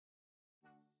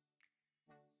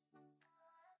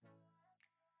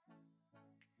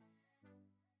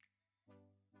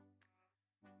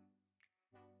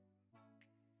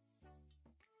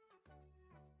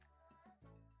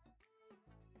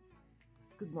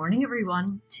Good morning,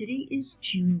 everyone. Today is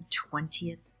June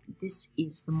 20th. This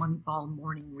is the Moneyball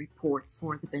Morning Report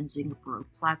for the Benzinga Bro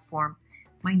platform.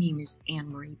 My name is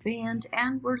Anne-Marie Band,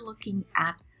 and we're looking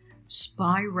at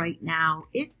SPY right now.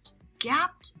 It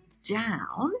gapped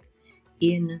down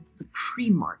in the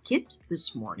pre-market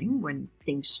this morning when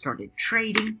things started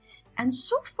trading. And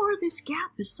so far, this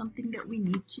gap is something that we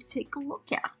need to take a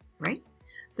look at, right?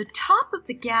 The top of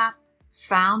the gap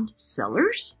found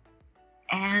sellers,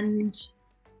 and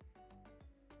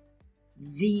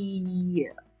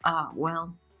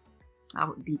that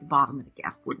would be the bottom of the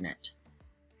gap, wouldn't it?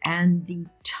 And the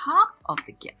top of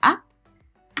the gap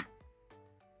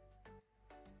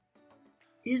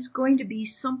is going to be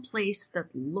someplace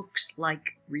that looks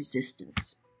like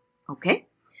resistance. Okay,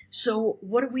 so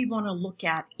what do we want to look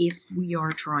at if we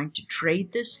are trying to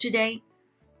trade this today?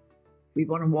 We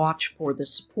want to watch for the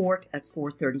support at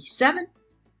 437,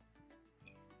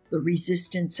 the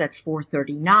resistance at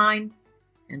 439,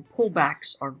 and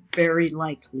pullbacks are very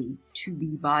likely to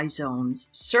be buy zones,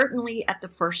 certainly at the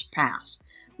first pass.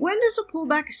 When does a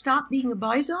pullback stop being a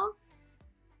buy zone?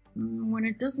 When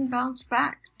it doesn't bounce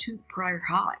back to the prior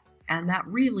high. And that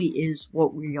really is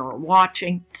what we are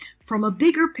watching. From a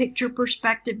bigger picture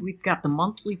perspective, we've got the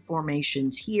monthly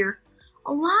formations here.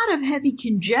 A lot of heavy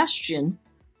congestion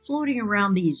floating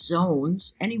around these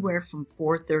zones, anywhere from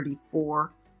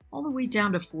 434 all the way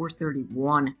down to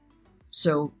 431.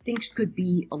 So things could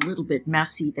be a little bit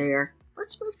messy there.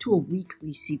 Let's move to a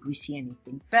weekly, see if we see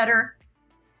anything better.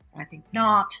 I think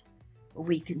not. But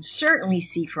we can certainly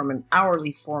see from an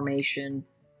hourly formation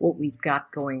what we've got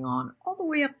going on all the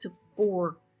way up to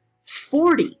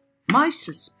 440. My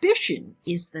suspicion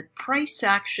is that price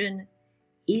action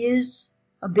is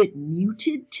a bit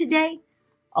muted today.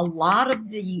 A lot of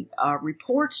the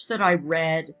reports that I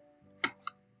read,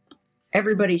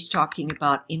 everybody's talking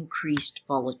about increased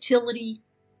volatility,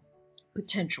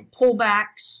 potential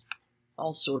pullbacks,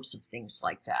 all sorts of things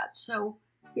like that. So,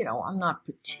 I'm not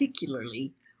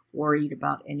particularly worried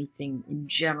about anything in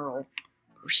general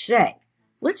per se.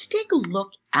 Let's take a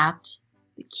look at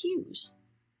the Qs.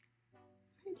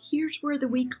 And here's where the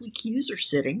weekly Qs are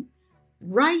sitting,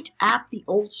 right at the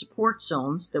old support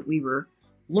zones that we were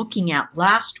looking at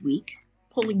last week,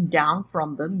 pulling down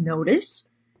from them. Notice,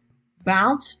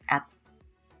 bounce at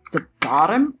the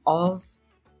bottom of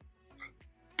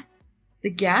the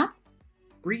gap,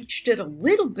 breached it a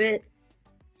little bit,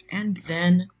 and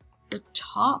then the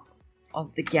top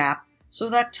of the gap. So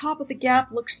that top of the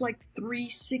gap looks like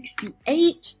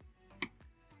 368.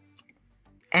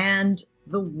 And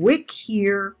the wick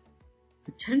here,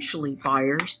 potentially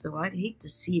buyers, though I'd hate to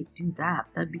see it do that.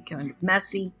 That'd be kind of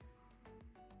messy.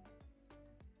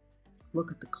 Look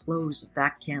at the close of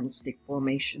that candlestick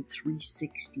formation,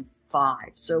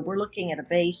 365. So we're looking at a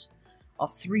base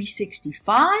of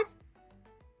 365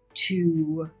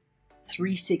 to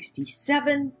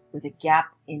 367 with a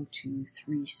gap into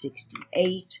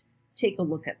 368. Take a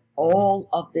look at all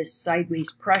of this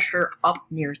sideways pressure up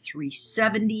near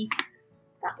 370.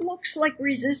 That looks like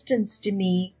resistance to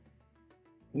me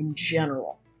in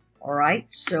general. All right,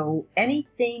 so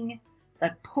anything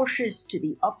that pushes to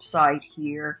the upside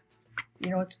here,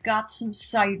 it's got some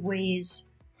sideways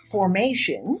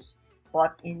formations,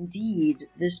 but indeed,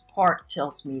 this part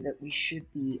tells me that we should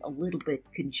be a little bit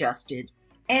congested.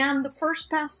 And the first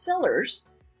pass sellers,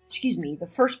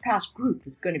 the first pass group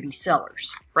is going to be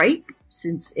sellers, right?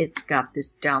 Since it's got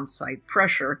this downside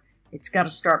pressure, it's got to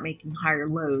start making higher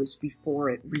lows before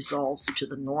it resolves to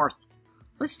the north.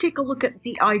 Let's take a look at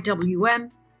the IWM.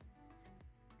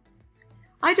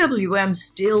 IWM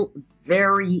still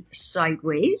very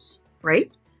sideways,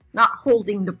 right? Not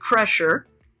holding the pressure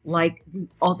like the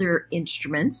other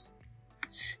instruments.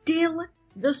 Still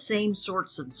the same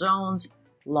sorts of zones.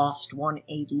 Lost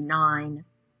 189.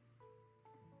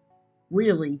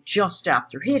 Really just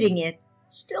after hitting it.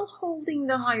 Still holding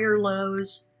the higher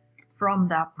lows from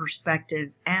that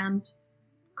perspective and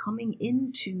coming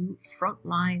into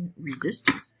frontline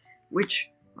resistance, which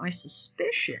my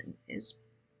suspicion is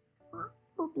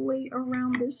probably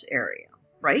around this area,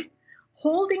 right?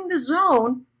 Holding the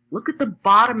zone, look at the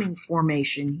bottoming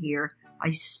formation here.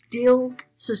 I still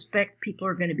suspect people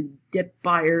are going to be dip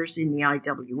buyers in the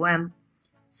IWM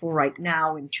for right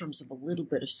now in terms of a little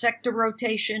bit of sector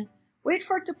rotation. Wait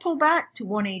for it to pull back to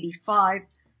 185.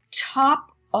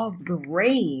 Top of the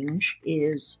range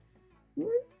is,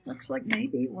 looks like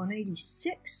maybe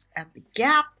 186 at the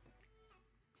gap,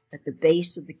 at the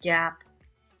base of the gap.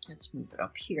 Let's move it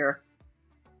up here.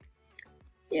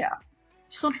 Yeah,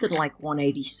 something like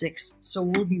 186. So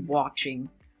we'll be watching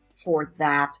for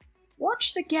that.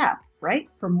 Watch the gap,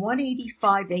 right? From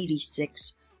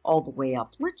 185.86 all the way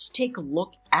up. Let's take a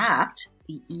look at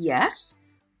the ES.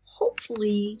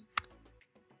 Hopefully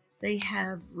they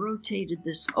have rotated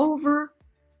this over.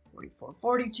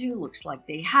 44.42, looks like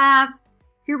they have.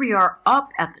 Here we are up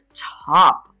at the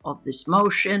top of this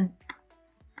motion.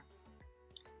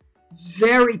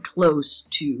 Very close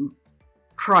to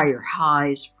prior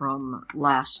highs from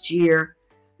last year.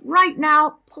 Right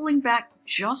now, pulling back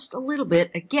just a little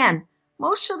bit. Again,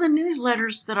 most of the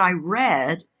newsletters that I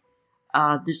read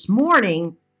this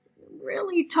morning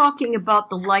really talking about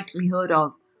the likelihood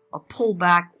of a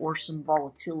pullback or some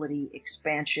volatility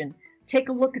expansion. Take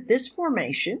a look at this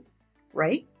formation,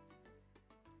 right?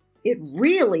 It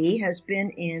really has been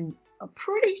in a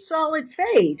pretty solid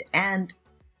fade, and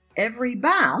every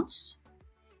bounce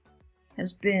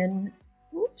has been,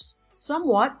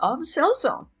 somewhat of a sell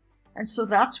zone. And so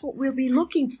that's what we'll be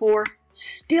looking for,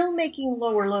 still making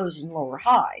lower lows and lower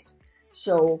highs.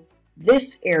 So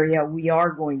this area we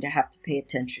are going to have to pay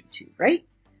attention to, right?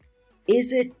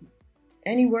 Is it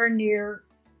anywhere near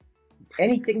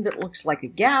anything that looks like a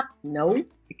gap? No,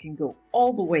 it can go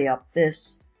all the way up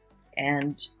this,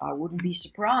 and I wouldn't be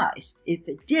surprised if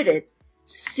it did it,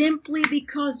 simply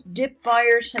because dip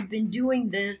buyers have been doing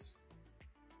this,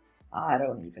 I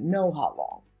don't even know how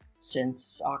long,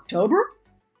 since October,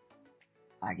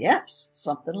 I guess,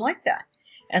 something like that.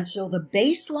 And so the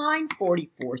baseline,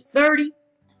 44.30.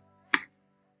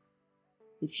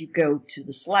 If you go to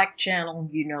the Slack channel,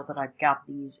 you know that I've got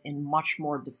these in much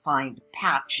more defined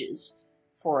patches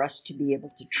for us to be able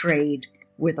to trade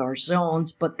with our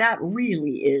zones. But that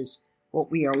really is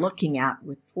what we are looking at,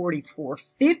 with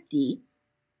 44.50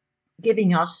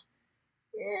 giving us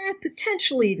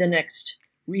potentially the next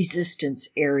resistance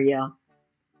area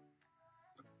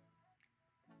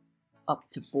up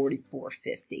to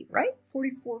 44.50, right?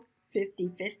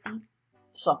 44.50,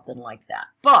 something like that.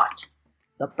 But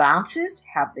the bounces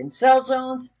have been sell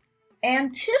zones.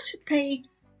 Anticipate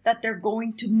that they're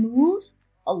going to move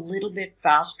a little bit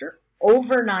faster.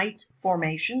 Overnight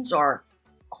formations are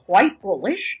quite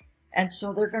bullish, and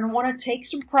so they're going to want to take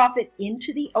some profit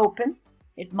into the open.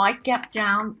 It might get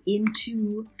down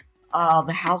into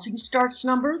the housing starts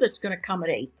number that's going to come at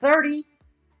 8:30.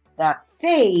 That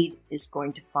fade is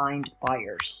going to find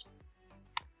buyers.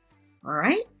 All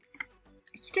right,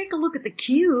 let's take a look at the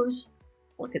Qs.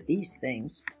 Look at these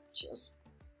things. Just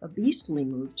a beastly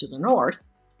move to the north.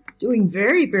 Doing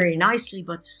very, very nicely,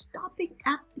 but stopping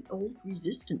at the old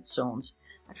resistance zones.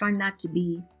 I find that to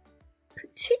be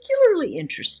particularly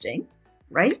interesting,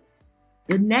 right?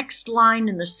 The next line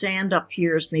in the sand up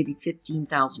here is maybe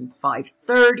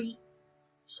 15,530.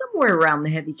 Somewhere around the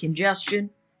heavy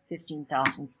congestion,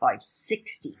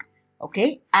 15,560.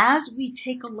 Okay, as we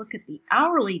take a look at the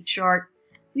hourly chart,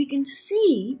 we can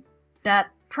see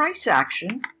that price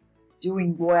action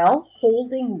doing well,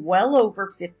 holding well over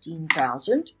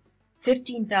 15,000,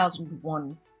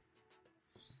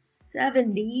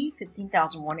 15,170,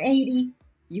 15,180.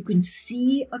 You can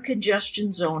see a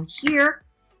congestion zone here.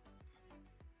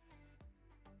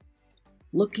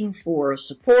 Looking for a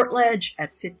support ledge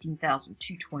at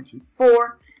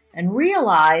 15,224, and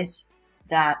realize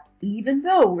that even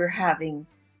though we're having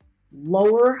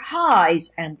lower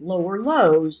highs and lower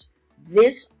lows,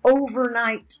 this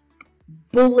overnight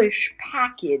bullish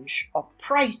package of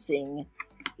pricing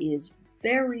is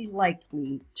very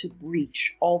likely to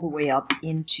breach all the way up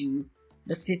into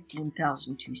the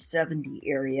 15,270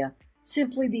 area,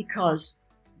 simply because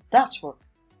that's what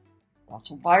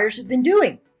buyers have been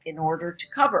doing in order to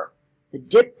cover. The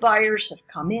dip buyers have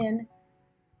come in.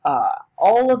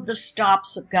 All of the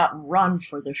stops have gotten run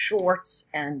for the shorts,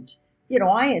 and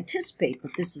I anticipate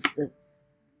that this is the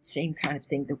same kind of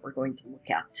thing that we're going to look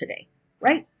at today,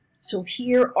 right? So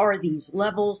here are these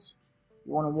levels.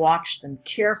 You want to watch them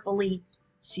carefully,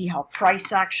 see how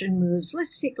price action moves.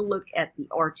 Let's take a look at the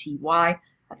RTY.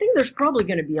 I think there's probably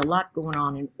going to be a lot going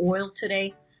on in oil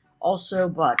today also,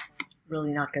 but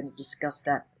really not going to discuss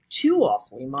that too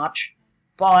awfully much.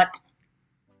 But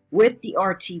with the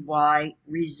RTY,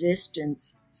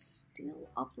 resistance still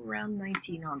up around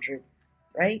 1900,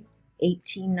 right?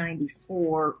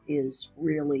 1894 is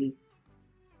really,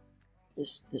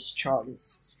 this chart is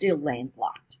still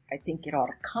landlocked. I think it ought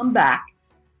to come back,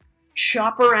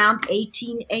 chop around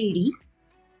 1880,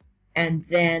 and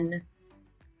then,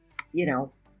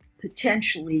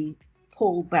 potentially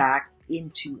pull back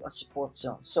into a support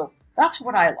zone. So that's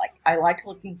what I like. I like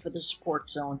looking for the support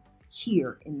zone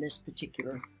here in this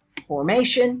particular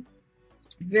formation.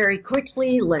 Very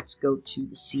quickly, let's go to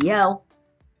the CL.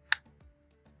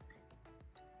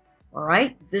 All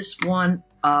right, this one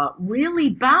really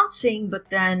bouncing, but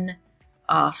then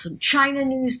Some China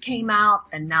news came out,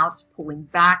 and now it's pulling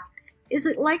back. Is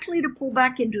it likely to pull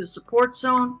back into a support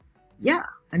zone? Yeah,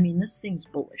 I mean, this thing's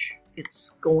bullish.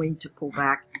 It's going to pull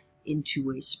back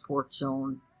into a support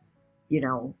zone. You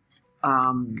know,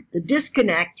 the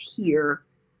disconnect here,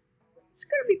 it's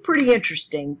going to be pretty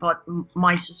interesting, but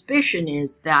my suspicion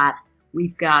is that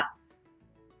we've got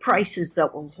prices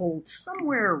that will hold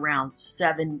somewhere around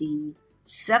 70,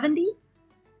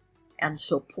 and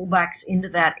so pullbacks into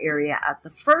that area at the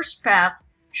first pass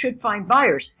should find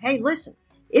buyers. Hey, listen,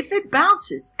 if it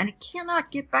bounces and it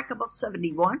cannot get back above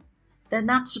 71, then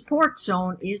that support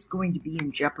zone is going to be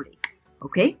in jeopardy.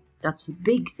 Okay, that's the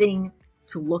big thing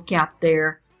to look at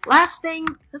there. Last thing,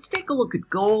 let's take a look at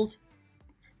gold.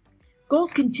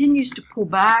 Gold continues to pull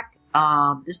back.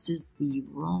 This is the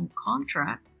wrong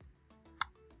contract.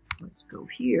 Let's go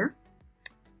here.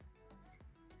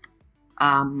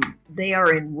 They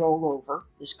are in rollover.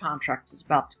 This contract is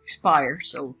about to expire,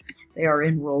 so they are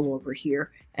in rollover here.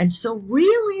 And so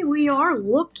really we are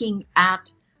looking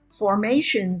at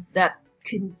formations that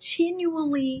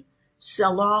continually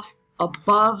sell off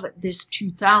above this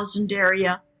 2000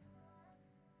 area.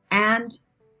 And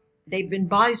they've been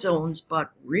buy zones,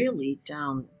 but really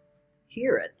down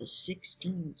here at the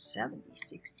 1670,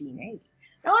 1680.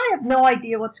 Now, I have no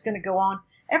idea what's going to go on.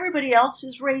 Everybody else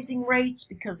is raising rates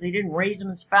because they didn't raise them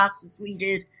as fast as we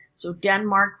did. So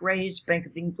Denmark raised, Bank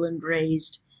of England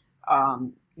raised,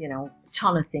 you know, a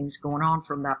ton of things going on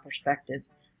from that perspective.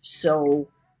 So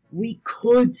we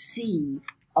could see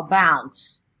a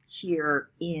bounce here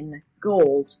in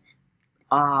gold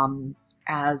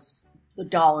as the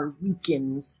dollar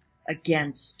weakens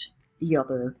against the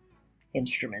other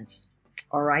instruments.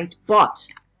 All right, but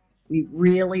we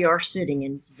really are sitting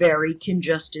in very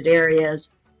congested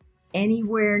areas.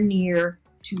 Anywhere near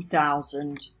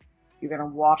 2000, you're going to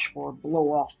watch for a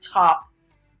blow off top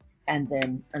and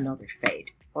then another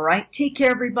fade. All right, take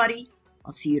care, everybody.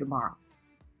 I'll see you tomorrow.